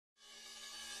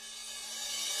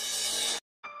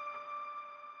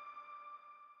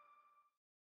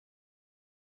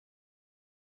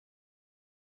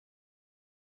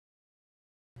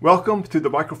Welcome to the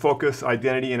Micro Focus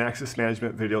Identity and Access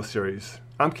Management video series.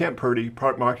 I'm Kent Purdy,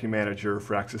 Product Marketing Manager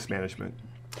for Access Management.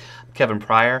 Kevin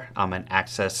Pryor, I'm an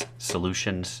Access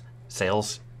Solutions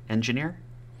Sales Engineer.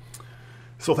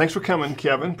 So thanks for coming,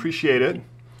 Kevin. Appreciate it.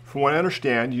 From what I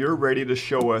understand, you're ready to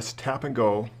show us tap and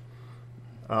go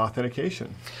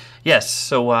authentication. Yes,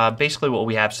 so basically what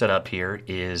we have set up here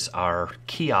is our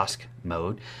kiosk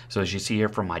mode. So as you see here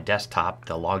from my desktop,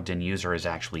 the logged in user is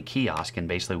actually kiosk, and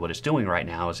basically what it's doing right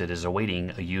now is it is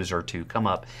awaiting a user to come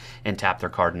up and tap their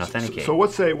card and authenticate. So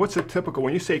what's a typical,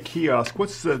 when you say kiosk,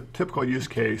 what's the typical use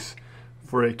case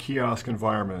for a kiosk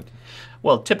environment?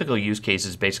 Well, typical use case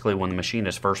is basically when the machine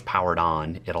is first powered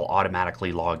on, it'll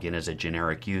automatically log in as a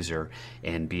generic user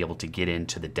and be able to get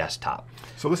into the desktop.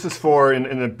 So this is for,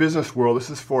 in the business world, this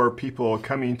is for people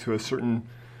coming to a certain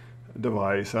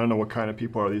device. I don't know what kind of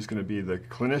people are these going to be, the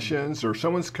clinicians, or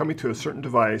someone's coming to a certain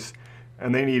device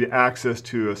and they need access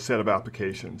to a set of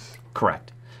applications.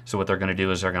 Correct. So what they're going to do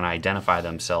is they're going to identify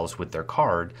themselves with their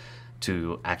card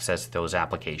to access those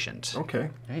applications. Okay,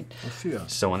 right. Let's see that.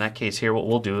 So in that case here, what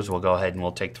we'll do is we'll go ahead and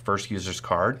we'll take the first user's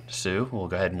card, Sue. We'll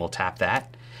go ahead and we'll tap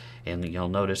that. And you'll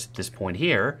notice at this point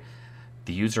here,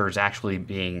 the user is actually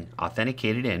being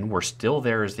authenticated in. We're still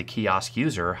there as the kiosk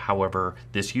user. However,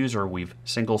 this user, we've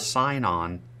single sign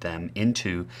on them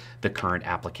into the current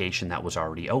application that was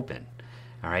already open.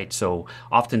 All right, so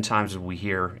oftentimes what we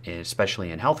hear, especially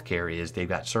in healthcare, is they've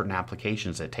got certain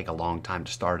applications that take a long time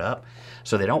to start up.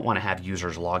 So they don't want to have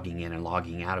users logging in and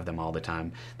logging out of them all the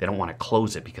time. They don't want to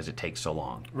close it because it takes so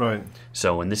long. Right.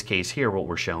 So in this case here, what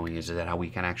we're showing is that how we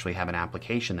can actually have an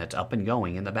application that's up and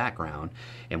going in the background.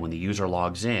 And when the user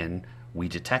logs in, we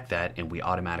detect that and we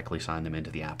automatically sign them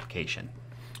into the application.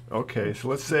 Okay, so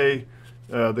let's say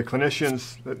the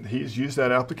clinicians, he's used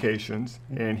that applications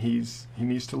and he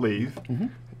needs to leave,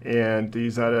 and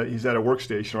he's at a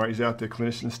workstation, right? He's at the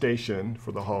clinician station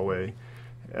for the hallway,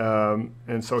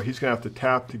 and so he's going to have to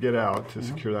tap to get out to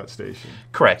secure that station.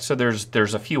 Correct. So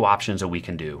there's a few options that we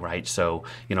can do, right? So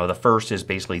the first is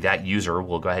basically that user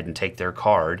will go ahead and take their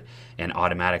card and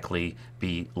automatically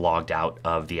be logged out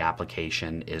of the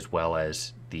application, as well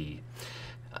as the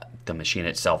machine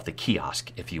itself, the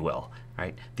kiosk, if you will.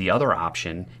 Right. The other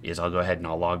option is I'll go ahead and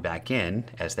I'll log back in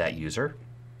as that user.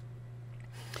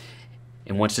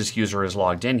 And once this user is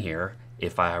logged in here,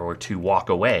 if I were to walk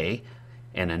away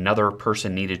and another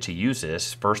person needed to use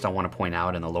this, first I want to point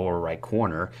out in the lower right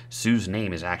corner, Sue's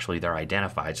name is actually there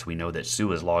identified, so we know that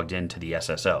Sue is logged into the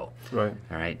SSO. Right.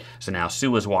 All right. So now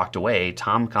Sue has walked away,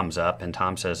 Tom comes up and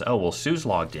Tom says, oh, well, Sue's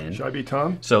logged in. Should I be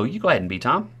Tom? So you go ahead and be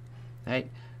Tom. Right.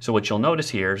 So what you'll notice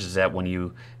here is that when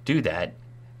you do that,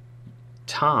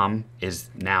 Tom is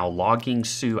now logging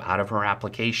Sue out of her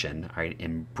application, all right,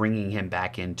 and bringing him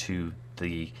back into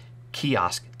the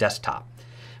kiosk desktop.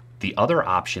 The other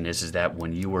option is that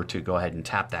when you were to go ahead and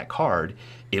tap that card,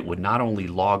 it would not only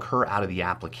log her out of the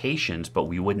applications, but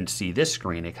we wouldn't see this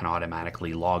screen. It can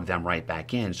automatically log them right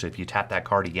back in. So if you tap that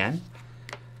card again,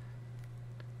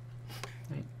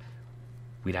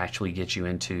 we'd actually get you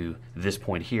into this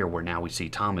point here where now we see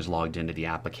Tom is logged into the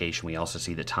application. We also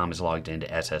see that Tom is logged into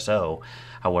SSO.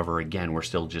 However, again, we're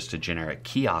still just a generic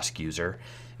kiosk user.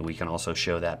 And we can also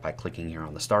show that by clicking here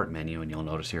on the Start menu, and you'll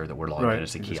notice here that we're logged in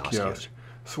as the kiosk user.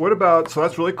 So what about, so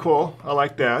that's really cool. I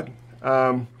like that.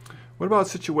 What about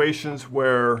situations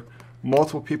where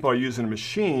multiple people are using a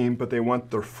machine, but they want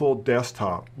their full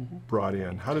desktop brought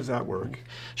in? How does that work?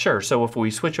 Sure. So if we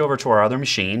switch over to our other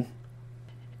machine,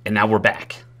 and now we're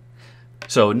back.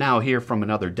 So now here from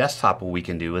another desktop, what we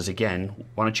can do is, again,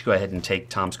 why don't you go ahead and take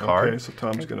Tom's card. Okay, so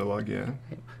Tom's going to log in.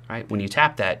 Right, when you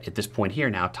tap that, at this point here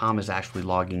now, Tom is actually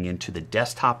logging into the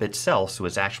desktop itself, so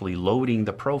it's actually loading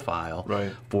the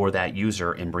profile for that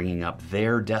user and bringing up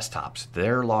their desktops.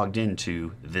 They're logged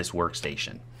into this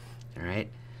workstation. All right.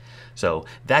 So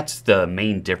that's the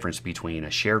main difference between a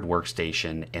shared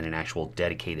workstation and an actual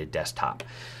dedicated desktop.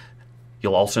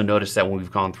 You'll also notice that when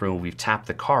we've gone through and we've tapped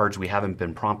the cards, we haven't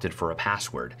been prompted for a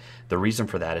password. The reason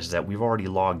for that is that we've already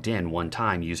logged in one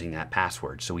time using that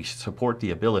password. So we support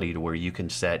the ability to where you can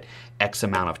set X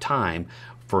amount of time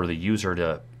for the user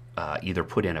to either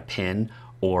put in a PIN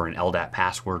or an LDAP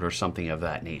password or something of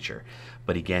that nature.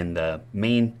 But again, the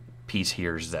main piece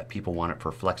here is that people want it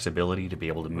for flexibility to be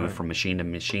able to move from machine to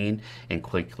machine and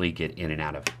quickly get in and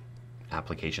out of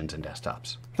applications and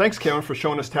desktops. Thanks, Kevin, for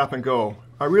showing us Tap and Go.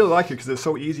 I really like it because it's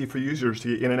so easy for users to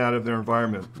get in and out of their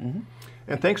environment.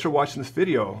 And thanks for watching this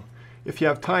video. If you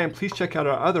have time, please check out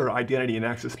our other identity and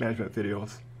access management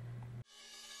videos.